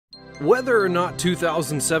Whether or not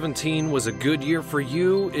 2017 was a good year for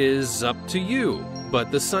you is up to you, but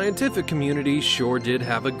the scientific community sure did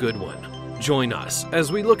have a good one. Join us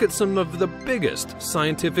as we look at some of the biggest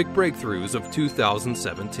scientific breakthroughs of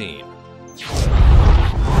 2017.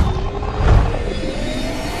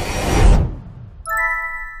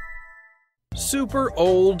 Super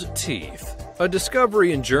old teeth. A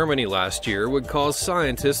discovery in Germany last year would cause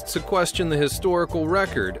scientists to question the historical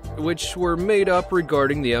record, which were made up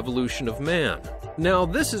regarding the evolution of man. Now,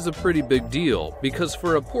 this is a pretty big deal, because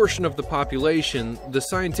for a portion of the population, the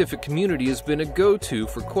scientific community has been a go-to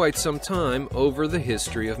for quite some time over the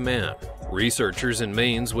history of man. Researchers in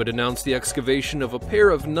Mainz would announce the excavation of a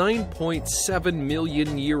pair of 9.7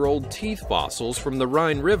 million-year-old teeth fossils from the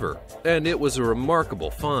Rhine River, and it was a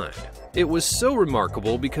remarkable find. It was so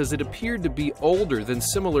remarkable because it appeared to be older than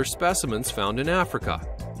similar specimens found in Africa.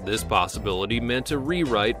 This possibility meant a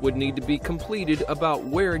rewrite would need to be completed about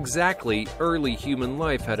where exactly early human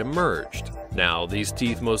life had emerged. Now, these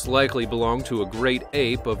teeth most likely belong to a great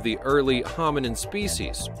ape of the early hominin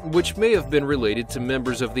species, which may have been related to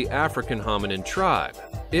members of the African hominin tribe.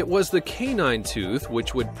 It was the canine tooth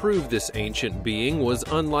which would prove this ancient being was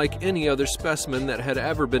unlike any other specimen that had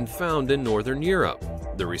ever been found in northern Europe.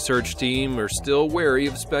 The research team are still wary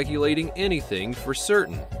of speculating anything for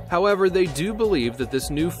certain. However, they do believe that this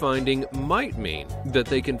new finding might mean that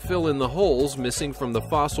they can fill in the holes missing from the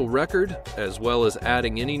fossil record, as well as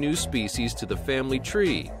adding any new species to the family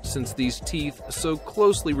tree, since these teeth so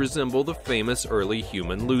closely resemble the famous early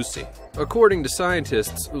human Lucy. According to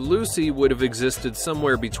scientists, Lucy would have existed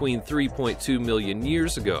somewhere between 3.2 million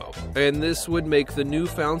years ago, and this would make the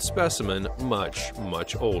newfound specimen much,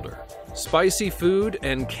 much older. Spicy food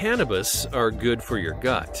and cannabis are good for your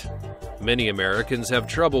gut. Many Americans have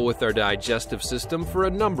trouble with their digestive system for a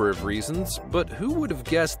number of reasons, but who would have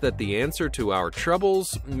guessed that the answer to our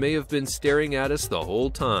troubles may have been staring at us the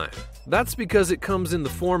whole time? That's because it comes in the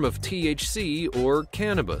form of THC or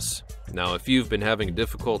cannabis. Now, if you've been having a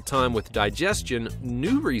difficult time with digestion,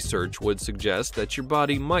 new research would suggest that your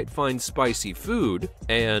body might find spicy food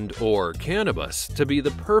and/or cannabis to be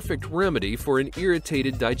the perfect remedy for an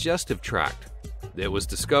irritated digestive tract. It was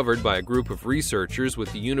discovered by a group of researchers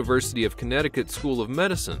with the University of Connecticut School of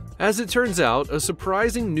Medicine. As it turns out, a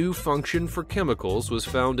surprising new function for chemicals was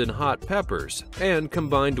found in hot peppers and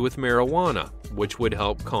combined with marijuana, which would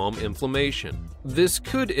help calm inflammation. This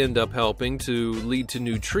could end up helping to lead to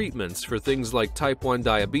new treatments for things like type 1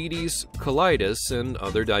 diabetes, colitis, and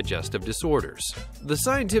other digestive disorders. The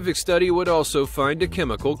scientific study would also find a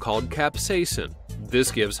chemical called capsaicin.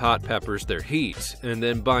 This gives hot peppers their heat and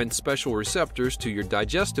then binds special receptors to your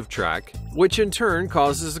digestive tract, which in turn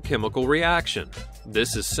causes a chemical reaction.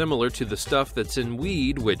 This is similar to the stuff that's in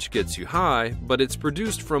weed, which gets you high, but it's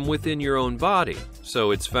produced from within your own body.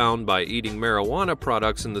 So it's found by eating marijuana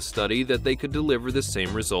products in the study that they could deliver the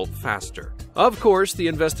same result faster. Of course, the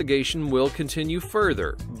investigation will continue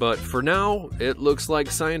further, but for now, it looks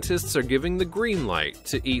like scientists are giving the green light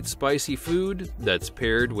to eat spicy food that's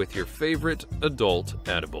paired with your favorite adult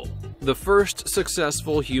edible. The first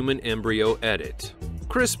successful human embryo edit.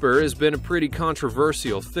 CRISPR has been a pretty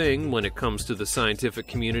controversial thing when it comes to the scientific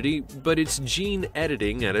community, but it's gene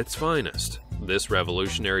editing at its finest. This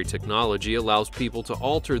revolutionary technology allows people to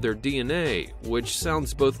alter their DNA, which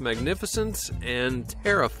sounds both magnificent and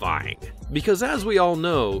terrifying. Because as we all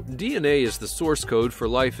know, DNA is the source code for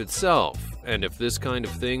life itself, and if this kind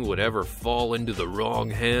of thing would ever fall into the wrong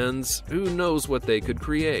hands, who knows what they could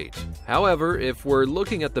create. However, if we're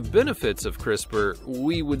looking at the benefits of CRISPR,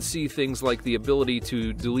 we would see things like the ability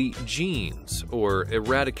to delete genes, or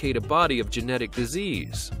eradicate a body of genetic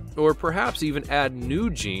disease, or perhaps even add new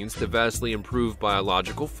genes to vastly improve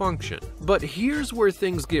biological function. But here's where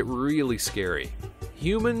things get really scary.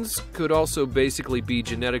 Humans could also basically be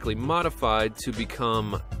genetically modified to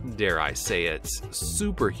become, dare I say it,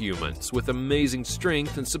 superhumans with amazing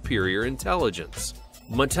strength and superior intelligence.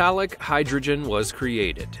 Metallic hydrogen was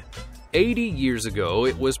created. 80 years ago,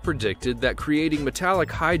 it was predicted that creating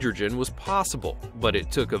metallic hydrogen was possible, but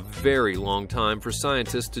it took a very long time for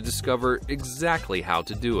scientists to discover exactly how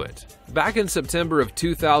to do it. Back in September of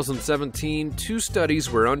 2017, 2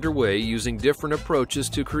 studies were underway using different approaches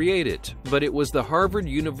to create it, but it was the Harvard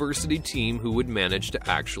University team who would manage to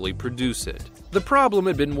actually produce it. The problem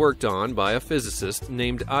had been worked on by a physicist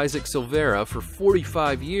named Isaac Silveira for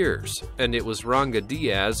 45 years, and it was Ranga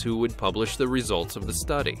Diaz who would publish the results of the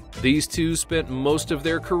study. These two spent most of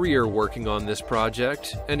their career working on this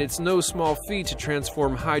project, and it's no small feat to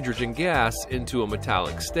transform hydrogen gas into a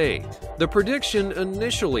metallic state. The prediction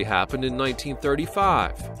initially happened happened in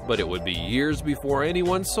 1935, but it would be years before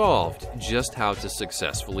anyone solved just how to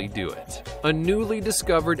successfully do it. A newly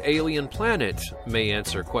discovered alien planet may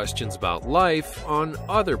answer questions about life on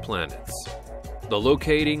other planets. The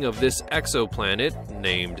locating of this exoplanet,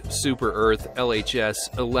 named Super-Earth LHS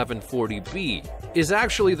 1140b, is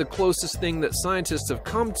actually the closest thing that scientists have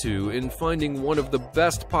come to in finding one of the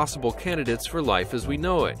best possible candidates for life as we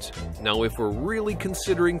know it. Now, if we're really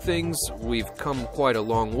considering things, we've come quite a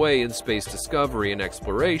long way in space discovery and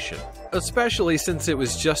exploration, especially since it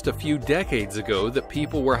was just a few decades ago that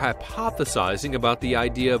people were hypothesizing about the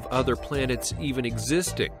idea of other planets even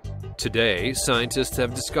existing. Today, scientists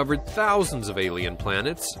have discovered thousands of alien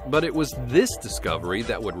planets, but it was this discovery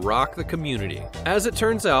that would rock the community. As it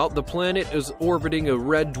turns out, the planet is orbiting a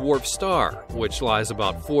red dwarf star, which lies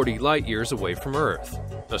about 40 light-years away from Earth.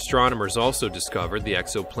 Astronomers also discovered the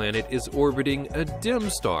exoplanet is orbiting a dim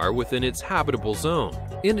star within its habitable zone.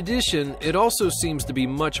 In addition, it also seems to be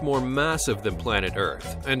much more massive than planet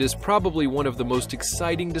Earth, and is probably one of the most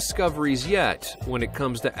exciting discoveries yet when it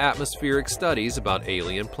comes to atmospheric studies about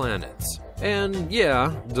alien planets. And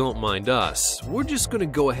yeah, don't mind us, we're just gonna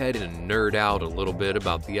go ahead and nerd out a little bit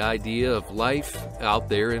about the idea of life out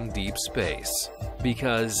there in deep space,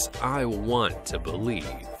 because I want to believe.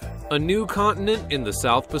 A new continent in the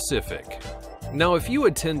South Pacific. Now, if you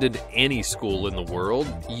attended any school in the world,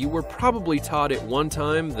 you were probably taught at one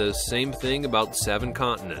time the same thing about 7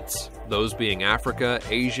 continents, those being Africa,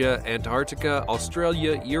 Asia, Antarctica,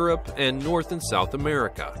 Australia, Europe, and North and South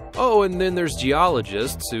America. Oh, and then there's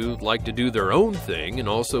geologists who like to do their own thing and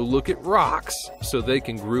also look at rocks, so they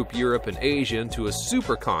can group Europe and Asia into a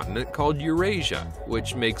supercontinent called Eurasia,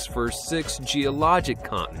 which makes for 6 geologic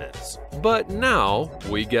continents. But now,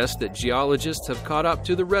 we guess that geologists have caught up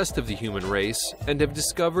to the rest of the human race and have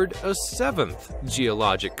discovered a 7th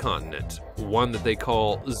geologic continent, one that they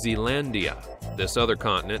call Zealandia. This other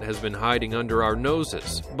continent has been hiding under our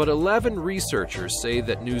noses, but 11 researchers say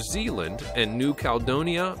that New Zealand and New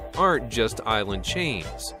Caledonia aren't just island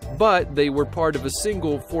chains, but they were part of a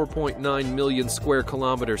single 4.9 million square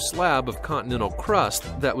kilometer slab of continental crust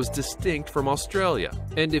that was distinct from Australia.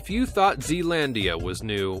 And if you thought Zealandia was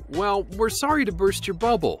new, well, we're sorry to burst your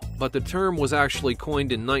bubble, but the term was actually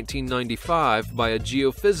coined in 1995 by a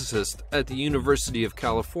geophysicist at the University of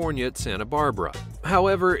California at Santa Barbara.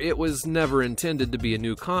 However, it was never intended to be a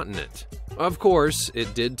new continent. Of course,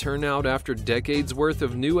 it did turn out after decades worth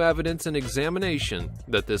of new evidence and examination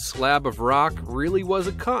that this slab of rock really was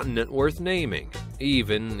a continent worth naming,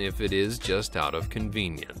 even if it is just out of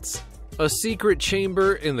convenience. A secret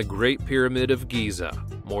chamber in the Great Pyramid of Giza.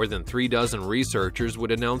 More than 36 researchers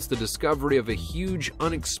would announce the discovery of a huge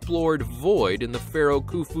unexplored void in the pharaoh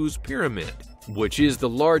Khufu's pyramid, which is the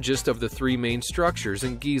largest of the 3 main structures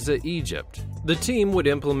in Giza, Egypt. The team would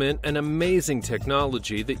implement an amazing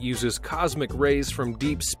technology that uses cosmic rays from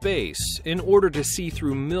deep space in order to see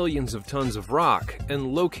through millions of tons of rock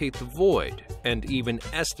and locate the void, and even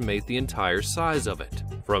estimate the entire size of it.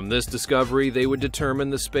 From this discovery, they would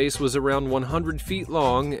determine the space was around 100 feet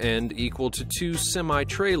long and equal to 2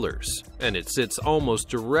 semi-trailers, and it sits almost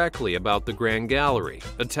directly about the Grand Gallery,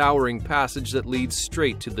 a towering passage that leads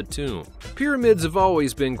straight to the tomb. Pyramids have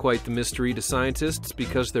always been quite the mystery to scientists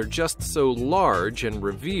because they're just so large and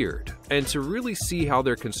revered, and to really see how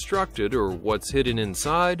they're constructed or what's hidden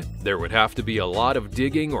inside, there would have to be a lot of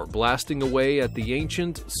digging or blasting away at the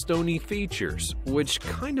ancient, stony features, which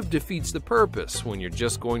kind of defeats the purpose when you're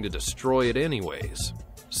just going to destroy it anyways.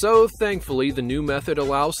 So, thankfully, the new method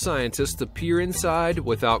allows scientists to peer inside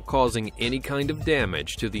without causing any kind of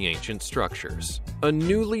damage to the ancient structures. A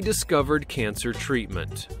newly discovered cancer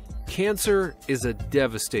treatment. Cancer is a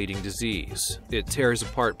devastating disease. It tears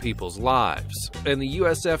apart people's lives, and the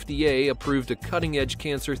US FDA approved a cutting-edge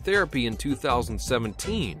cancer therapy in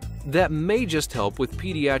 2017 that may just help with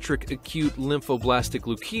pediatric acute lymphoblastic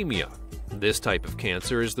leukemia. This type of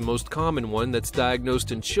cancer is the most common one that's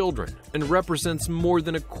diagnosed in children and represents more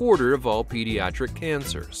than a quarter of all pediatric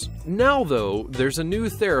cancers. Now, though, there's a new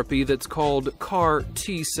therapy that's called CAR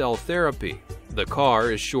T-cell therapy. The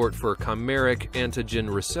CAR is short for chimeric antigen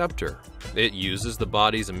receptor. It uses the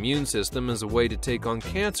body's immune system as a way to take on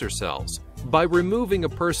cancer cells by removing a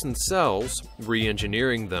person's cells,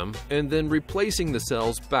 re-engineering them, and then replacing the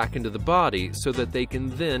cells back into the body so that they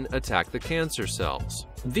can then attack the cancer cells.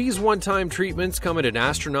 These one-time treatments come at an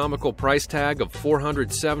astronomical price tag of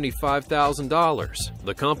 $475,000.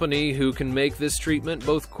 The company who can make this treatment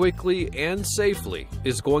both quickly and safely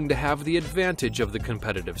is going to have the advantage of the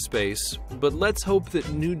competitive space, but let's hope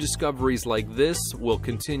that new discoveries like this will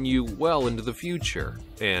continue well into the future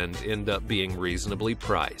and end up being reasonably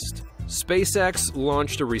priced. SpaceX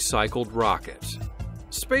launched a recycled rocket.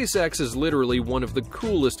 SpaceX is literally one of the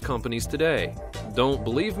coolest companies today. Don't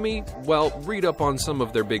believe me? Well, read up on some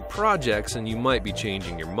of their big projects and you might be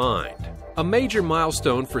changing your mind. A major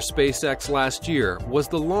milestone for SpaceX last year was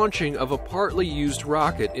the launching of a partly used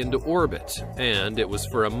rocket into orbit, and it was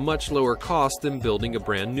for a much lower cost than building a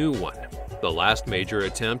brand new one. The last major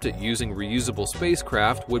attempt at using reusable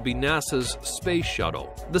spacecraft would be NASA's Space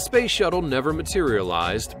Shuttle. The Space Shuttle never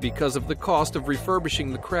materialized because of the cost of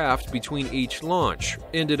refurbishing the craft between each launch,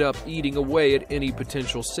 ended up eating away at any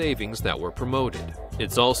potential savings that were promoted.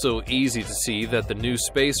 It's also easy to see that the new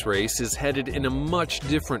space race is headed in a much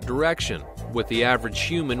different direction, with the average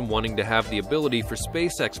human wanting to have the ability for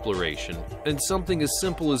space exploration, and something as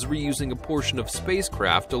simple as reusing a portion of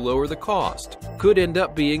spacecraft to lower the cost could end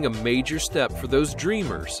up being a major step for those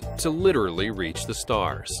dreamers to literally reach the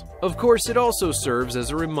stars. Of course, it also serves as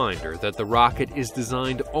a reminder that the rocket is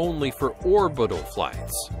designed only for orbital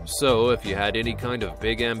flights, so if you had any kind of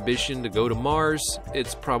big ambition to go to Mars,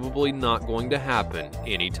 it's probably not going to happen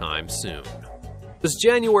anytime soon. It was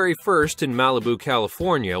January 1st in Malibu,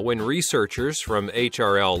 California, when researchers from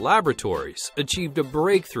HRL Laboratories achieved a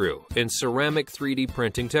breakthrough in ceramic 3D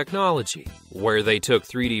printing technology, where they took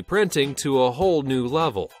 3D printing to a whole new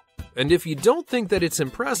level. And if you don't think that it's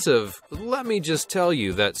impressive, let me just tell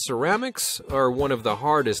you that ceramics are one of the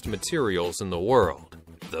hardest materials in the world.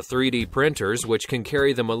 The 3D printers, which can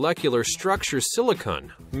carry the molecular structure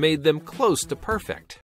silicon, made them close to perfect.